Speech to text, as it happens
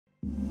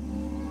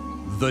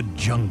The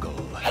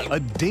jungle, a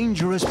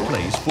dangerous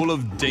place full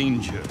of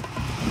danger.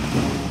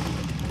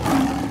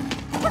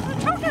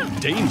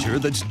 Danger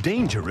that's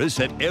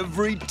dangerous at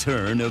every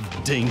turn of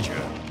danger.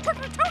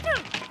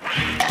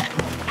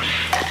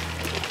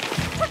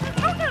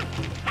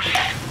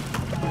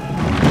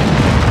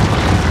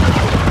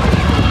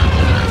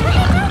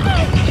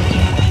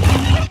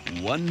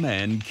 One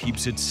man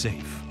keeps it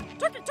safe.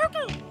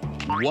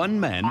 One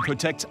man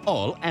protects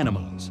all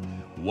animals.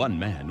 One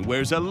man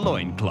wears a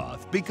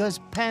loincloth because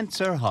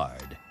pants are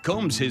hard,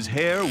 combs his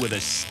hair with a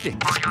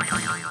stick,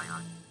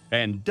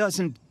 and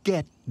doesn't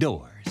get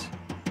doors.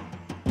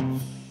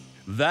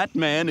 That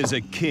man is a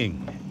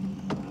king.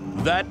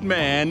 That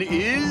man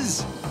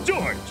is...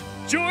 George!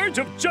 George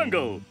of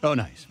Jungle! Oh,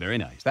 nice. Very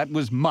nice. That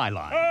was my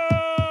line.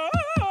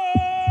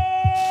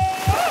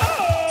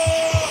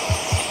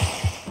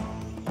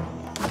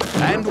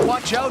 And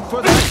watch out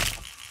for that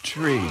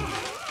tree.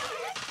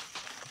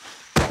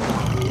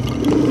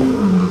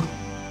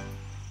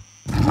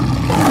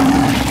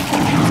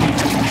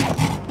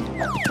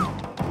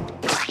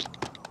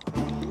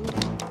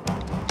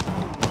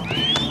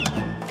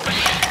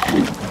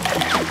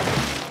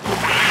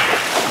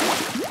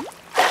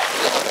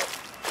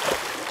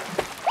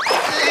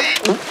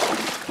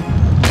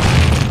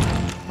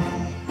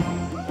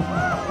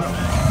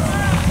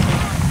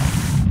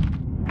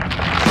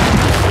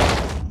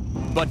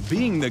 But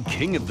being the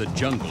king of the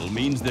jungle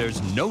means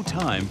there's no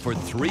time for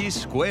 3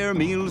 square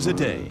meals a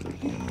day.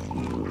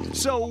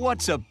 So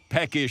what's a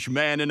peckish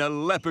man in a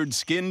leopard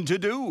skin to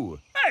do?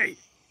 Hey,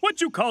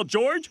 what you call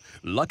George?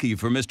 Lucky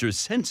for Mr.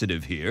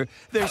 Sensitive here,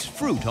 there's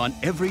fruit on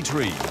every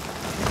tree.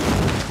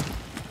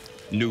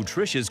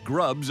 Nutritious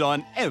grubs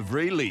on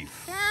every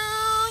leaf.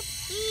 Don't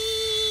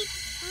eat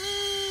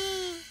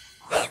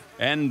me.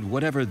 And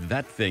whatever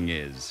that thing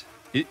is.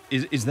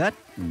 Is that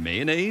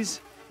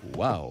mayonnaise?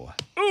 Wow.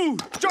 Ooh,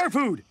 jar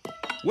food!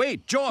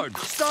 Wait, George,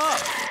 stop!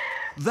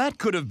 That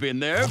could have been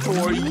there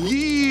for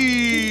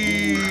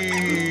years.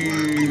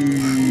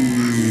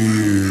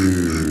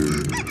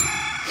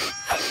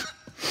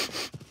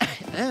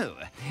 Oh,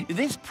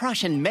 this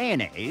Prussian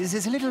mayonnaise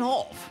is a little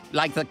off.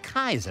 Like the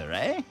Kaiser,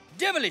 eh?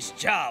 Devilish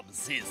job,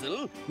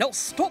 Cecil. Now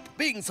stop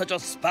being such a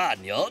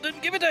Spaniard and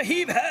give it a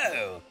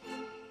heave-ho.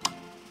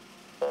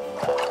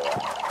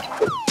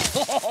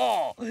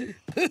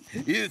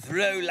 You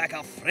throw like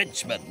a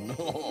Frenchman.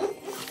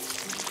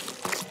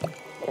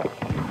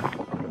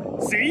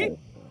 See?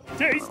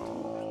 Taste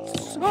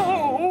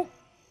so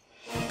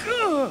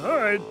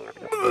good.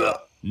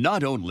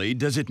 Not only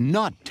does it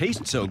not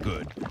taste so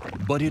good,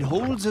 but it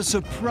holds a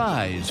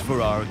surprise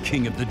for our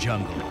king of the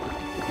jungle.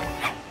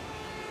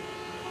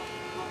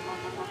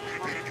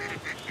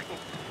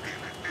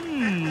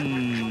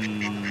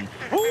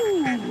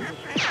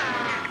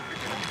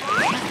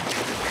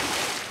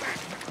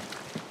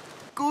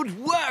 Good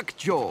work,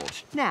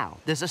 George. Now,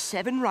 there's a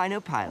 7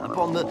 rhino pileup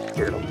on the...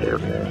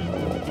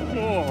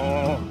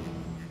 Oh.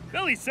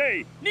 Billy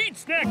say, need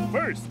snack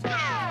first.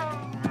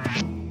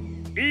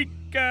 Eek,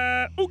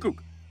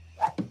 ook.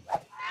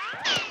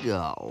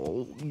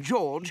 Oh,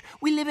 George,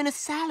 we live in a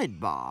salad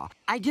bar.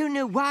 I don't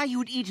know why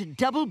you'd eat a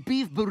double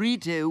beef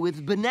burrito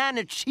with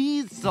banana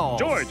cheese sauce.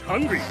 George,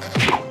 hungry.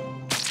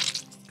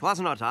 'Twas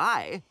not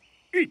I.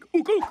 Eek,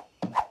 ook.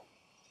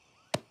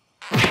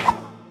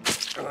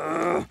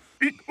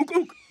 Eek, ook.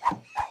 Ook.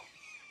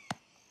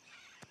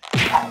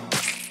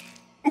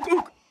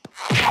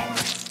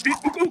 Eek,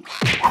 ook.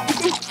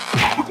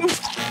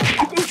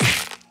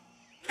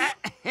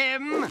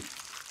 Ahem.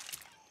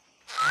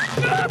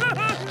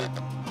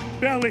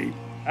 Belly,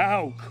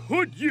 how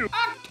could you?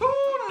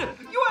 Toon!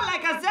 You are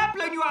like a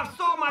zeppelin, you have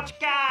so much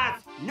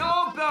gas!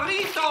 No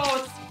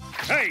burritos!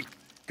 Hey,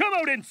 come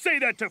out and say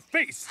that to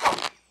face.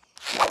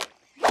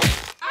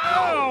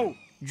 Ow!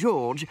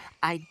 George,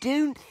 I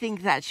don't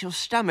think that's your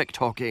stomach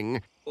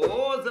talking.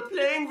 Oh, the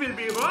playing will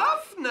be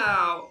rough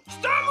now.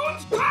 Stomach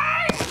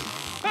strike!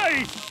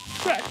 Hey,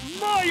 that's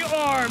my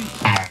arm!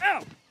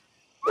 Ow!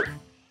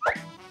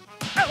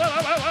 Ow, ow,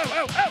 ow, ow,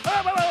 ow, ow,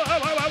 ow, ow,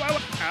 ow,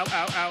 ow, ow,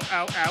 ow, ow,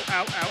 ow, ow,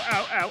 ow, ow,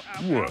 ow, ow,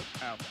 ow. What?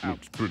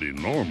 Looks pretty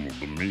normal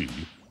to me.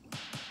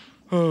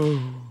 Oh,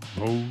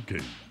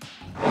 okay.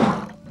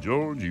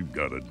 George, you've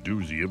got a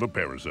doozy of a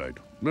parasite.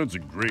 That's a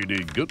grade A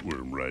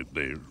gutworm right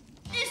there.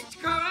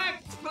 Ist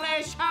correct,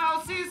 flesh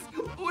houses.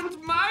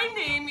 And my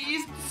name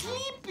is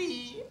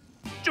Slippy.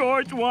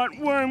 George want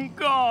worm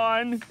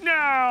gone,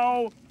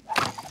 now!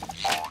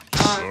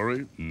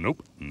 Sorry,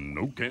 nope,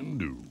 no can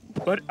do.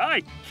 But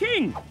I,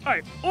 king,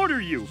 I order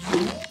you.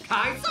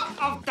 Kaiser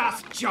of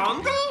das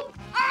Jungle?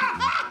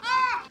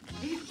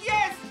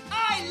 Yes,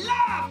 I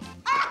laugh!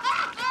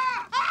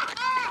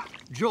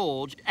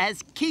 George,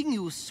 as king,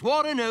 you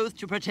swore an oath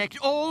to protect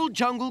all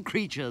jungle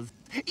creatures,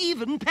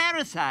 even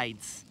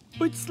parasites.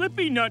 But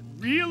Slippy not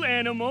real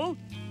animal.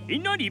 He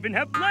not even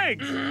have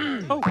legs.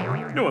 Oh,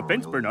 no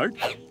offense, Bernard.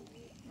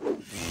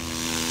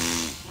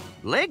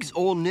 Legs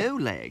or no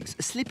legs,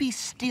 Slippy's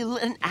still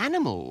an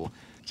animal.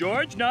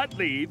 George not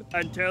leave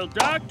until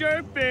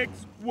Doctor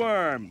fix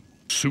worm.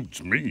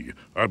 Suits me.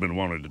 I've been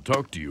wanting to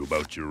talk to you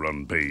about your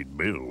unpaid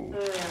bill.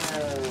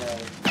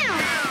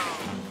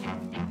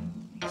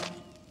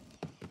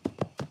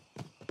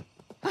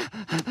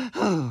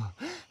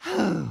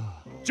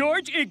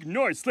 George,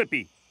 ignore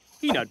Slippy.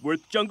 He not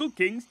worth Jungle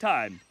King's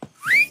time.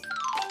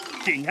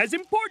 King has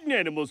important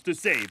animals to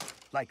save,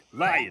 like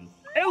lion,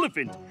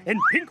 elephant, and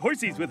pink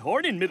horses with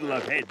horn in middle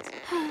of heads.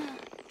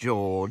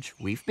 George,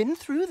 we've been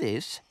through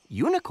this.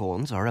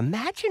 Unicorns are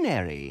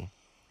imaginary.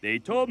 They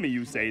told me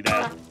you say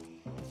that.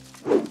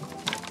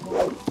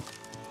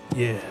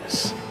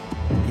 Yes.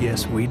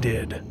 Yes, we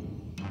did.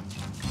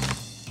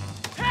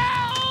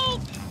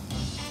 Help!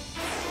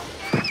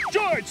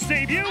 George,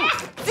 save you!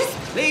 This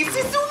place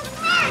is so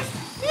nice!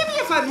 Maybe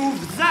if I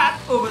move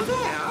that over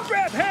there.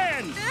 Grab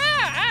hand!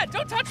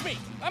 Don't touch me!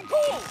 I'm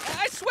cool!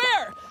 I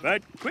swear!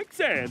 But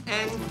quicksand.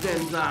 And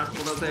then that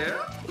over there.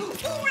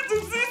 Oh, it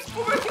is this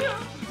over here.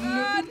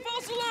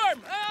 False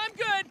alarm! I'm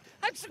good!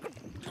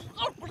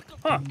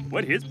 Huh,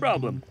 what his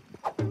problem?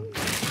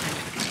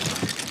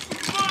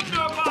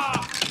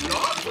 Wunderbar!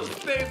 Lots of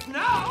space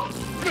now.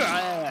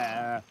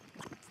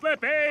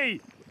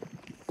 Slippy!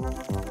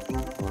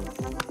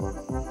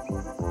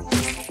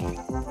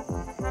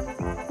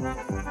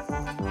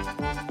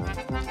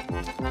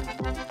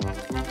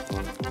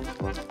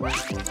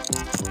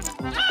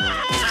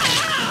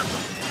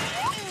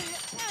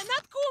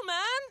 Not cool,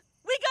 man!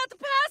 We got the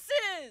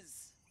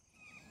passes!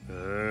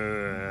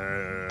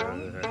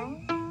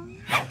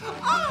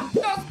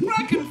 That's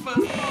breakfast.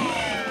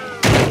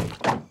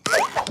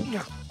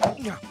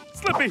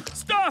 Slippy,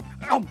 stop!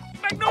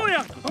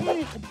 Magnolia!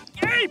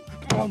 Ape!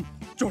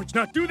 George,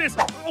 not do this!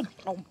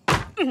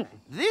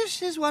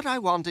 This is what I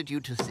wanted you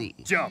to see.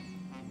 Jump!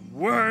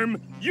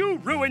 Worm, you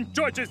ruined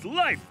George's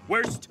life!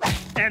 Worst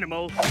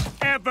animal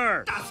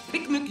ever! Das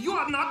picnic, you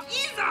are not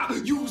either!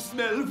 You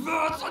smell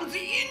worse on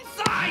the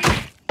inside!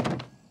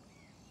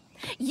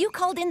 You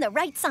called in the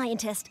right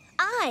scientist.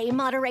 I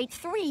moderate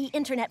 3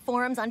 internet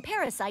forums on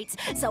parasites,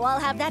 so I'll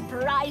have that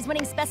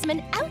prize-winning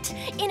specimen out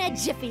in a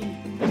jiffy.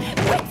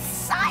 With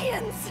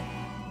science!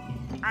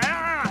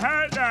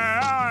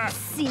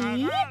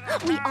 See?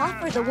 We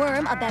offer the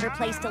worm a better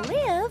place to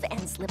live,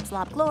 and Slip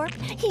Slop Glorp,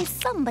 he's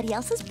somebody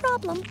else's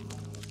problem.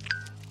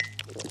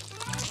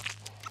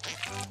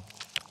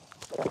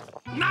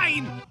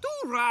 Nine,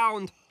 too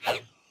round.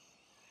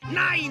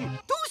 9,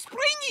 too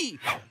springy.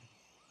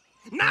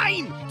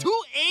 9,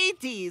 too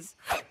 80s.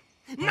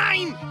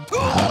 9, too...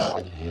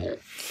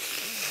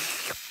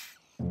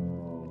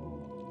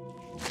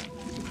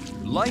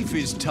 Life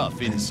is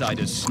tough inside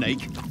a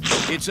snake.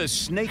 It's a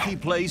snaky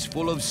place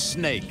full of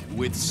snake,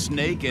 with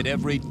snake at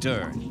every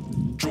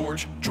turn.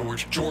 George,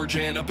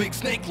 and a big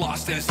snake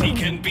lost as he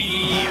can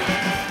be.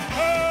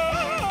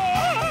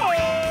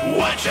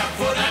 Watch out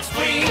for that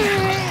spleen!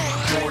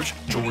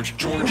 George,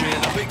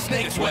 and a big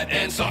snake. It's wet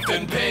and soft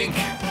and pink.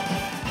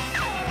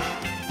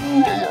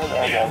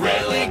 It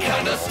really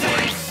kinda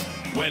stinks.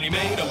 When he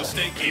made a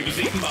mistake, he was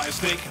eaten by a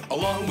snake.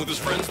 Along with his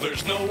friends,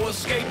 there's no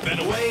escape. Then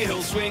away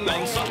he'll swing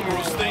on some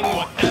gross thing.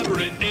 Whatever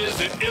it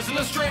isn't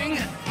a string.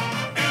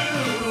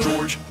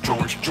 George,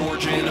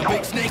 and a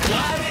big snake.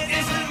 Glad it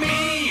isn't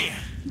me!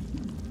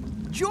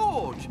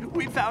 George,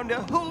 we found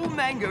a whole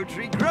mango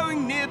tree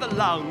growing near the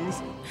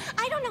lungs.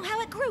 I don't know how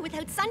it grew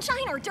without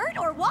sunshine or dirt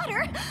or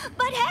water,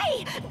 but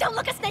hey, don't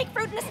look a snake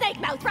fruit in a snake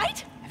mouth,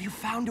 right? Have you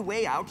found a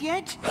way out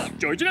yet?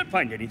 George did not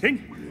find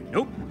anything.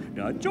 Nope,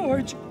 not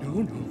George.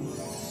 No.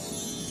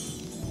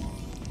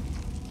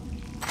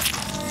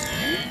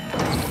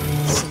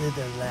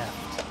 Slither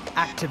left,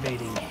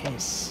 activating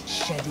hiss,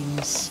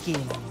 shedding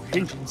skin.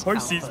 Pink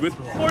horses with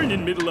horn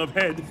in middle of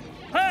head.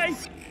 Hi!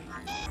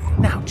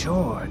 Now,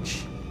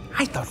 George,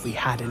 I thought we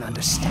had an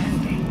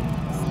understanding.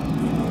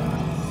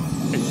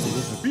 Apes say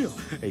they're not real.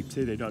 Apes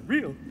say they're not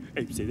real.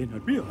 Apes say they're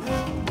not real.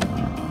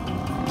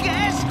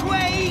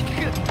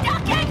 Gasquake!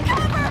 Duck and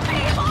cover,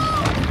 people!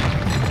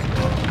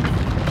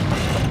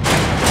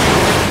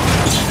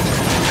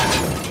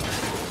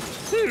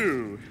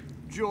 Phew.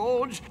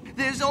 George,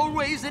 there's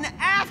always an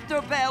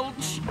after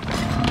belch.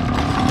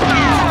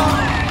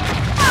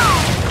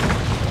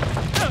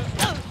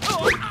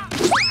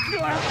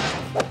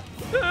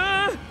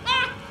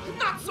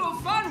 Not so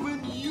fun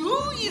when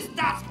you is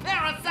that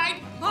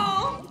parasite,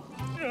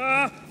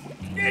 huh?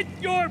 Get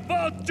your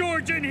fault,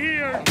 George, in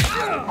here!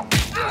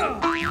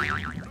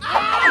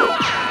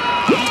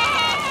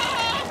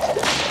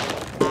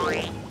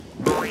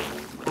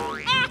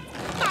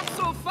 Not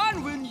so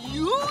fun when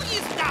you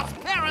is that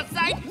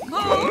parasite,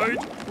 huh?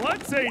 George,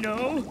 what say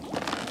no?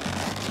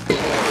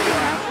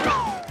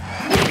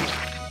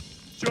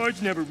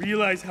 George never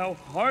realized how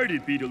hard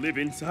it'd be to live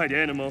inside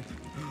animal.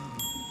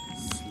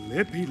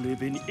 Slippy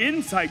living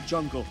inside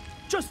jungle,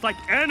 just like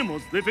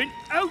animals living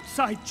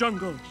outside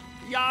jungle.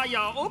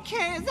 Yeah,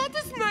 okay, that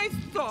is nice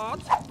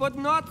thought, but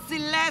not the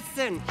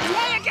lesson.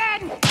 Try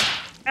again!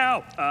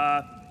 Ow,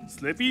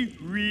 Slippy,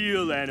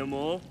 real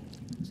animal.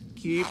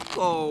 Keep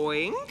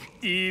going.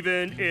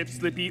 Even if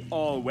Slippy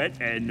all wet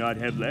and not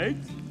have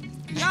legs?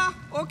 Yeah,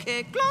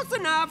 okay, close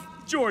enough.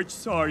 George,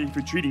 sorry for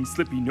treating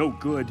Slippy no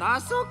good.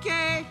 That's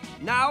okay.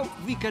 Now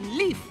we can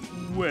leave.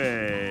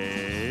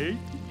 Wait.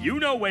 You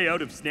know way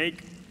out of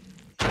snake.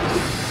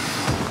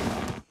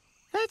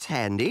 That's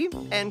handy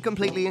and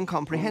completely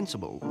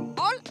incomprehensible.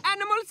 All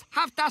animals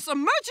have das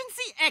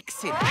emergency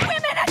exit.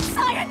 Women and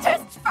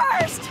scientists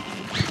first!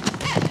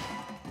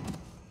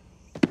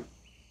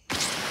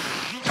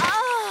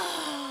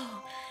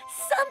 Oh,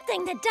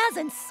 something that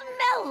doesn't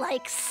smell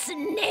like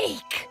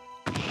snake.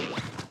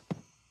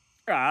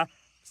 Ah,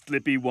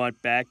 Slippy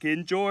want back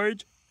in,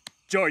 George?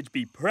 George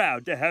be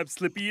proud to have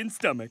Slippy in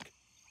stomach.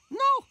 No,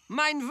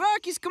 mein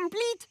work is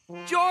complete.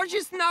 George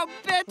is now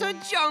better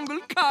jungle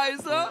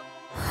Kaiser.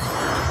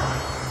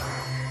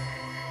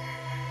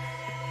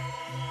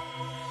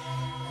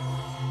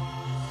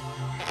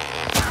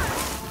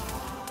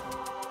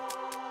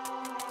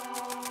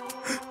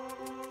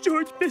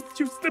 George missed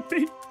you,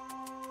 Slippy.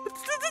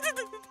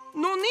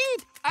 No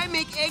need. I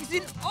make eggs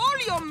in all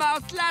your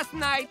mouths last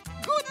night.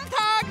 Guten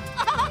Tag.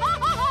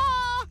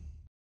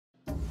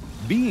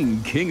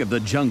 Being king of the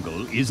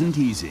jungle isn't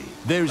easy.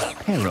 There's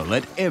peril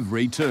at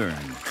every turn.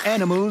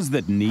 Animals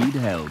that need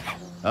help.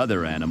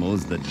 Other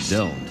animals that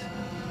don't.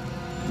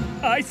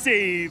 I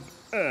save,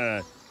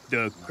 the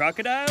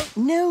crocodile?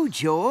 No,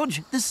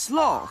 George. The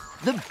sloth.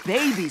 The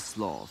baby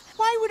sloth.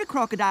 Why would a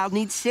crocodile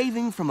need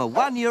saving from a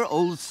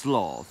 1-year-old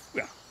sloth?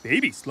 Well,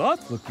 baby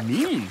sloths look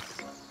mean.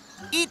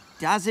 It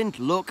doesn't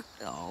look...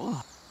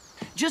 Oh.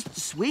 Just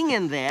swing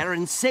in there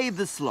and save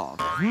the sloth.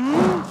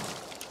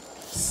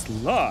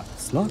 Sloth.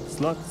 Sloth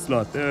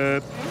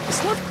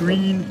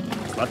green.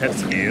 Sloth have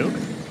scale?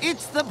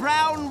 It's the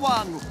brown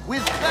one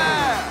with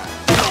fur.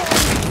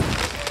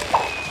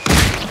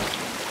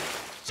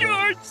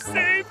 George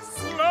saved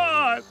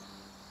Sloth.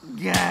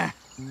 Gah.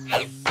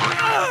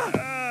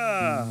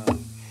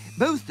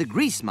 Both the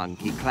Grease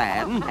Monkey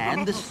clan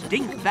and the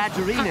Stink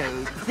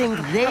Badgerinos think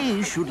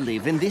they should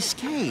live in this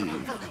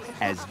cave.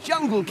 As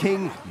Jungle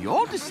King,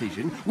 your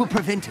decision will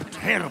prevent a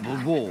terrible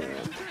war.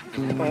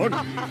 Oh,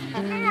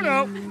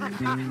 no.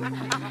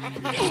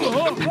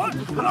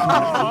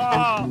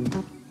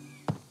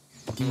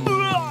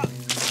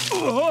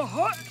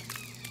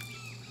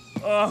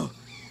 Oh,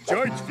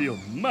 George feels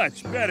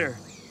much better,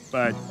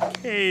 but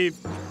cave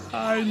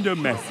kinda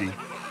messy.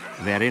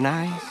 Very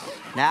nice.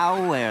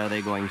 Now where are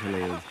they going to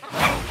live?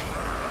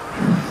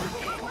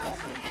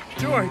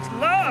 George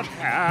loves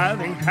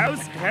having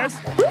house guests.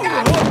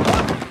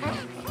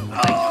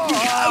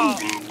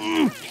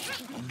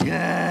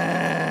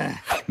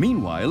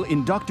 Meanwhile,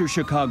 in Dr.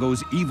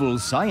 Chicago's evil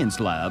science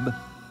lab...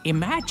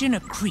 Imagine a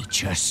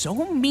creature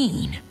so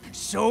mean,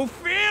 so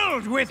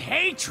filled with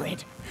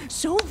hatred,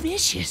 so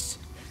vicious,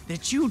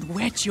 that you'd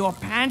wet your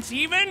pants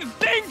even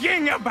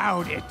thinking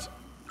about it.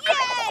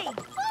 Yay! Woo!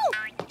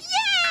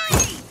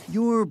 Yay!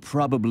 You're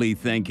probably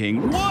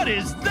thinking, what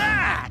is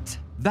that?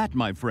 That,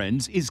 my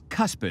friends, is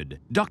Cuspid,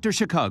 Dr.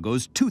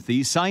 Chicago's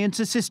toothy science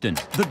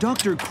assistant. The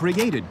doctor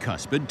created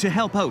Cuspid to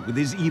help out with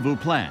his evil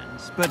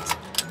plans, but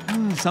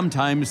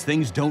sometimes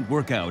things don't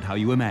work out how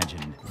you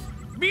imagined.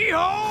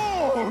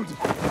 Behold!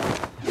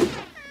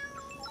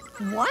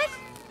 What?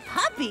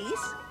 Puppies?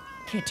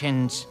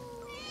 Kittens.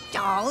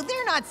 Oh,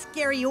 they're not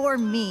scary or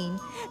mean.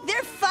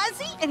 They're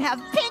fuzzy and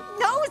have pink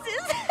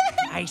noses.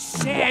 I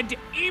said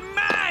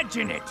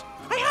imagine it!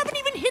 I haven't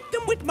even hit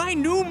them with my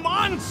new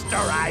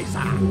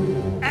monsterizer.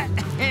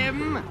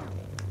 Ahem.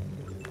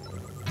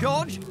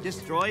 George,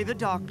 destroy the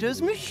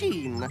doctor's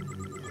machine.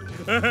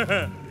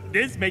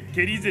 This make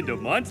kitties into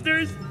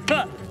monsters?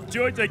 Ha!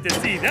 George like to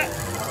see that.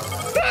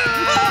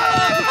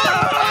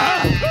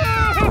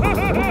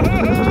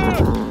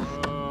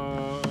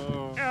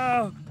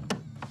 Oh.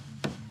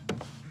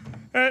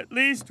 At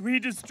least we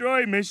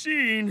destroy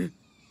machine.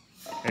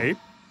 Hey,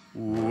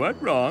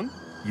 what wrong?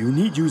 You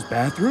need use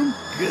bathroom?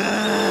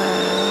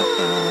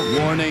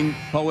 Warning,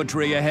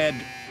 poetry ahead.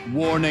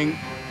 Warning.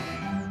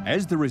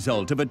 As the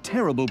result of a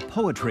terrible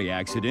poetry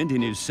accident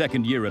in his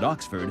second year at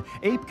Oxford,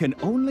 Ape can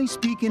only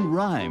speak in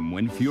rhyme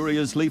when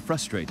furiously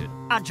frustrated.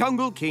 A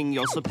jungle king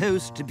you're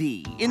supposed to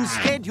be.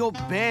 Instead, you're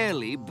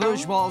barely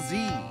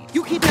bourgeoisie.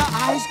 You keep your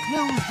eyes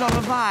closed on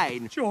a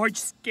vine. George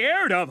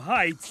scared of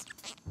heights.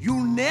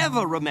 You'll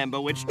never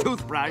remember which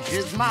toothbrush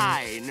is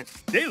mine.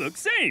 They look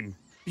same.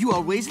 You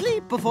always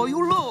leap before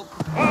you look.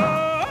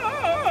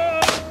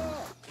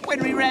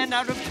 When we ran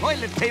out of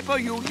toilet paper,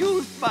 you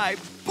used my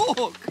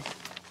book.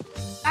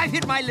 I've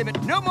hit my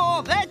limit. No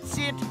more. That's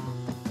it.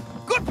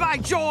 Goodbye,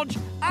 George.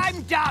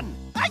 I'm done.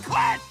 I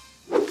quit.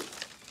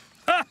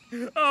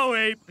 Oh,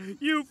 Ape,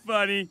 you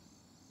funny.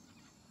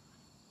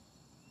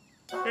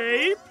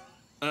 Ape?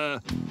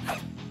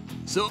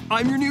 So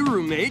I'm your new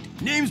roommate.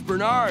 Name's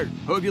Bernard.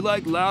 Hope you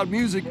like loud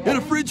music and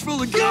a fridge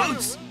full of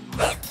goats.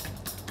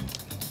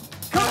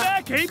 Come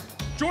back, Ape.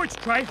 George,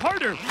 try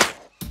harder.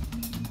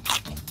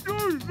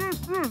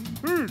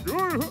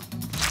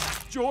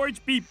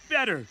 George, be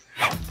better.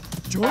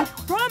 George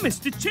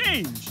promised to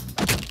change.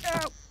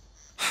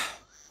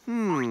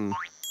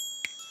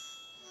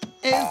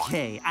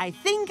 Okay, I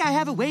think I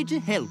have a way to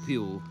help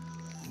you.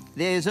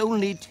 There's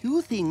only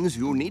two things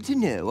you need to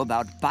know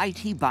about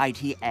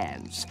bitey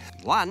ants.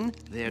 One,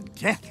 they're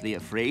deathly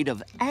afraid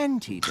of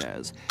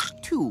anteaters.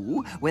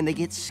 Two, when they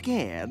get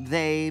scared,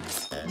 they...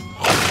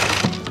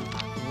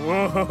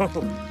 Whoa!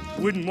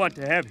 Wouldn't want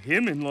to have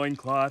him in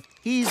loincloth.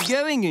 He's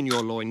going in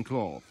your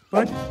loincloth.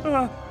 But,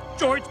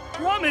 George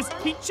promised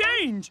he'd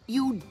change.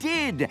 You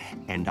did.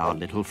 And our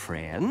little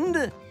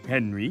friend...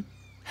 Henry?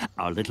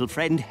 Our little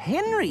friend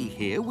Henry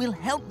here will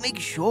help make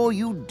sure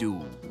you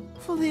do.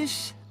 For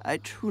this, I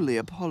truly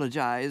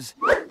apologize.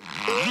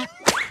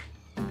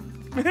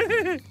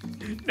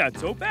 Not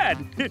so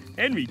bad.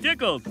 Henry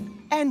tickled.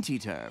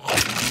 Anteater.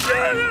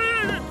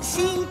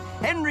 See?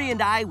 Henry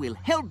and I will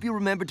help you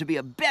remember to be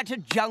a better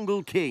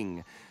jungle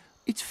king.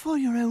 It's for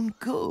your own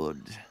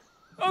good.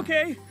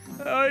 Okay,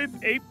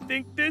 if Ape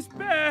think this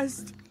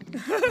best.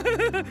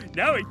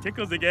 Now he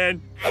tickles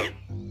again.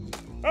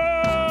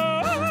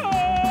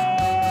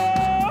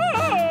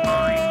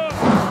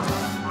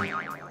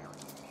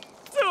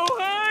 So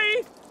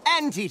high!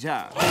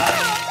 Anteater!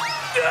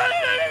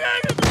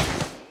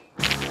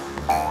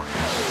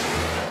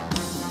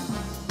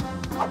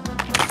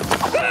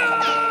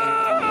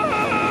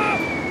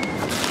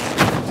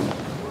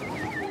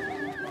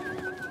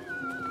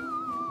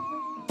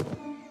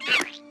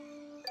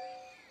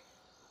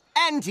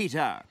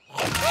 Anteater!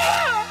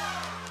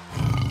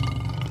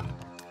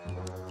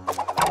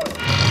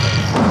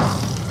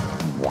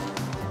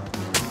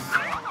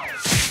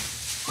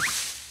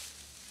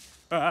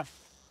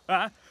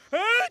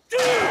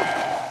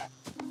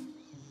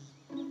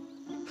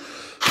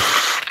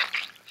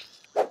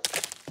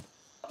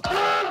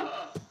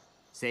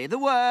 Say the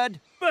word.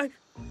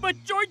 But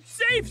George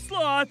saved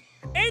Sloth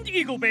and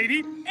Eagle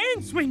Baby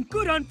and Swing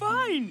Good on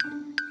Fine.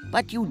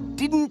 But you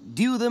didn't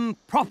do them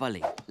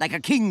properly, like a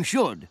king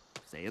should.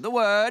 Say the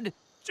word.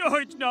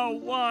 George no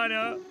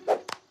wanna.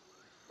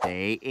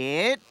 Say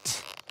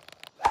it.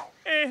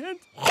 And...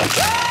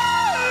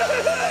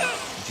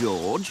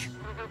 George.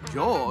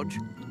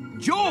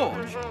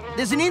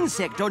 There's an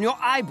insect on your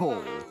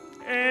eyeball.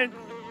 And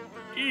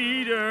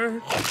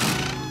eater.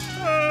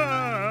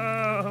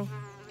 Oh.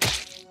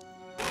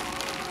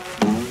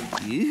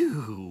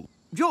 Ew.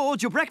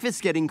 George, your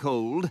breakfast's getting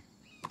cold.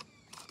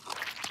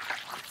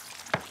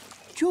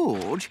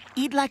 George,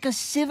 eat like a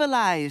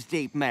civilized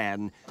ape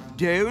man.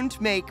 Don't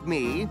make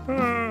me.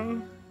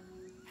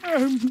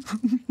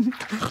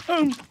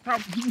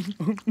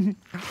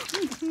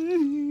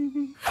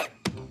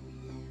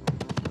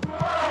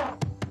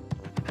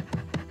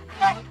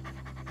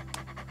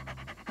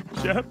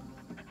 Shep,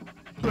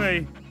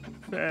 play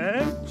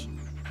fetch.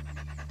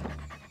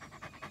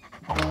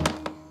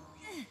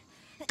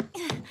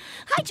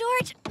 Hi,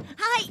 George.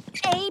 Hi,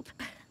 Ape.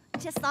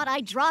 Just thought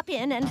I'd drop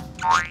in and...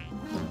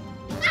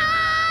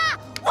 Ah!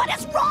 What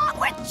is wrong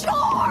with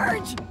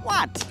George?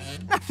 What?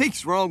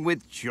 Nothing's wrong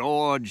with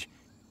George.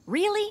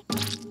 Really?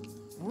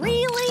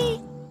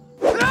 Really?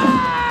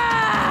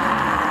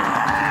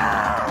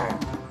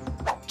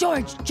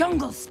 George,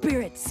 jungle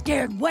spirit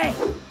scared way.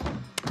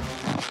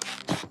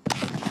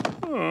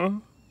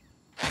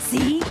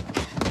 See?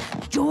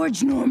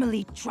 George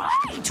normally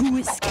tried to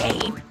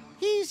escape.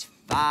 He's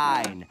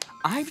fine.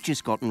 I've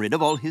just gotten rid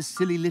of all his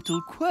silly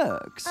little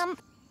quirks.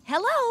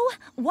 Hello?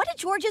 What do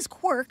George's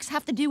quirks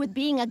have to do with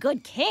being a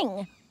good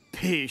king?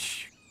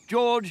 Pish.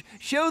 George,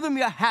 show them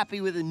you're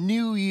happy with a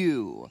new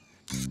you.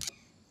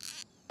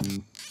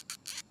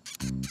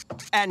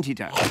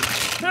 Anteater.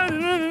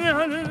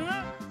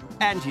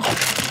 Anteater.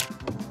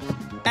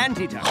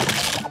 Anteater.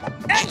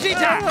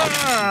 Anteater!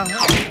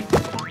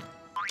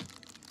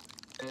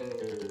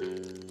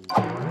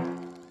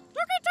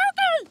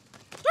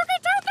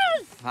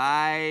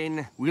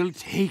 Fine. We'll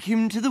take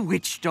him to the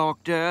witch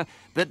doctor,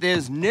 but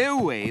there's no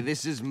way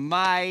this is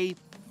my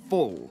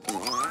fault.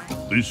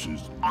 This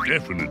is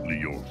definitely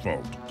your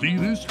fault. See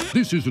this?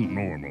 This isn't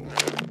normal.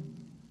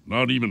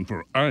 Not even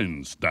for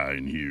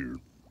Einstein here.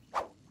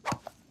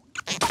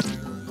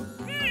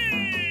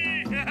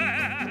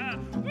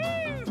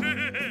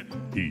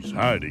 He's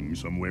hiding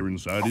somewhere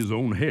inside his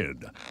own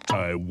head.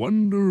 I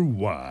wonder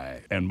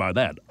why. And by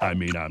that, I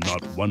mean I'm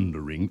not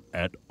wondering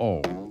at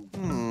all.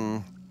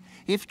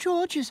 If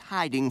George is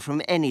hiding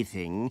from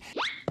anything,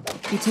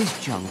 it's his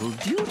jungle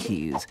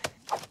duties.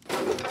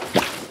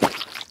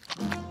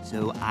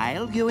 So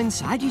I'll go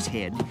inside his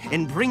head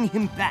and bring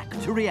him back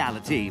to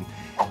reality.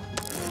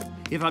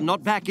 If I'm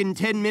not back in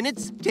 10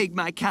 minutes, take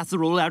my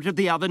casserole out of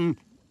the oven.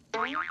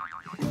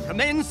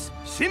 Commence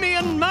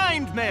Simian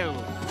Mind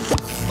Meld.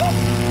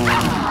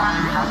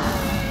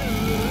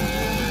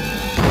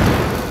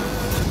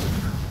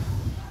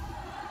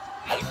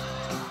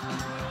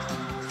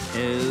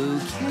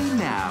 Okay,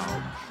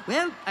 now.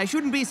 Well, I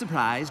shouldn't be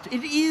surprised.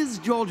 It is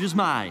George's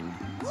mind.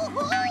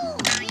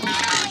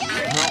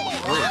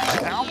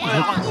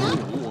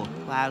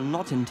 While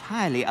not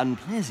entirely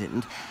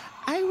unpleasant,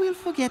 I will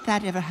forget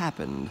that ever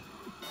happened.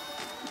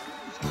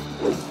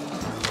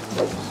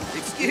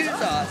 Excuse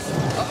us.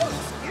 Oh,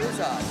 excuse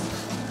us.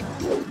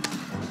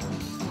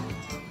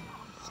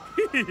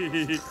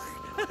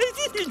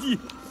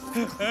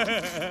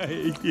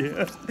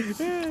 Yeah.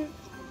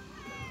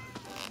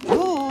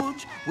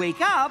 George,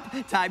 wake up.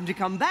 Time to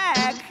come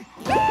back.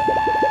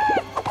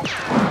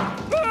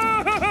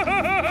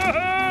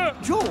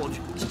 George,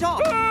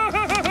 stop.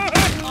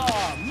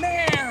 Oh,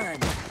 man!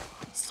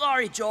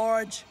 Sorry,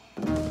 George.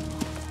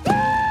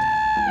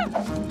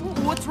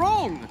 What's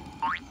wrong?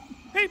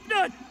 Ape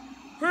Nut!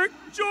 Hurt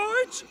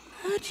George?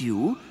 Hurt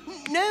you?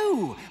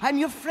 No, I'm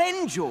your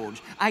friend,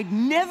 George. I'd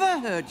never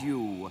hurt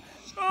you.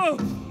 Oh,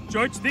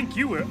 George think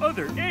you were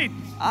other ape.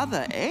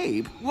 Other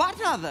ape? What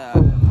other?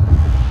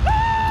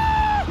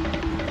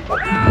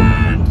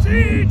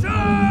 Antita!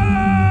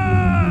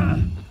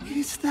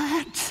 Is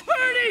that?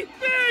 Pretty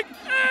big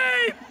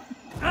ape!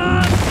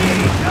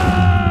 Antita!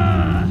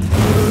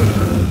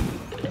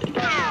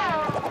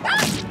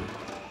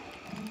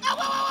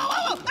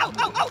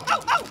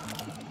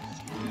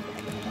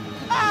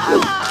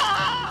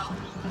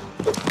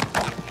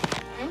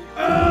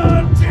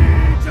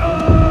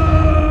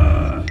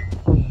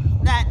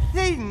 That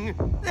thing!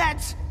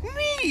 That's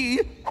me!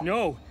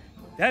 No,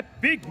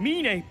 that big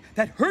mean ape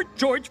that hurt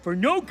George for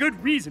no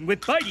good reason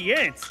with bitey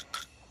ants.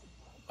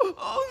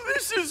 Oh,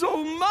 this is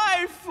all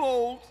my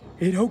fault.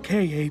 It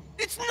okay, Ape.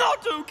 It's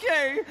not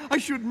okay. I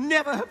should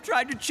never have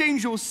tried to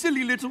change your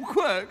silly little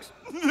quirks.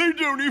 They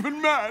don't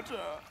even matter.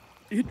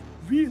 It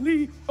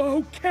really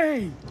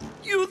okay.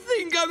 You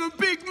think I'm a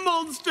big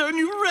monster and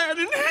you ran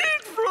and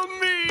hid from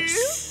me?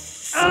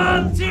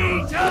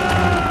 Antita!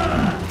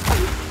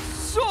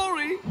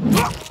 Sorry.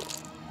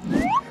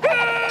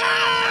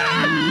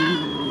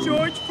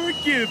 George,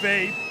 forgive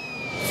Ape.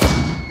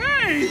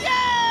 Hey! Yay!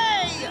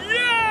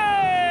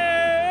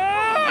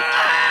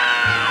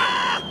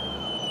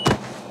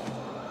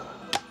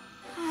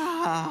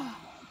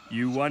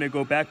 You want to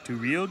go back to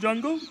real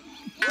jungle?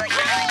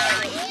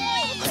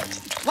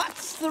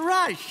 What's the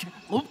rush?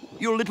 Oh,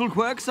 your little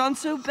quirks aren't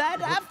so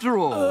bad after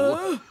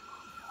all.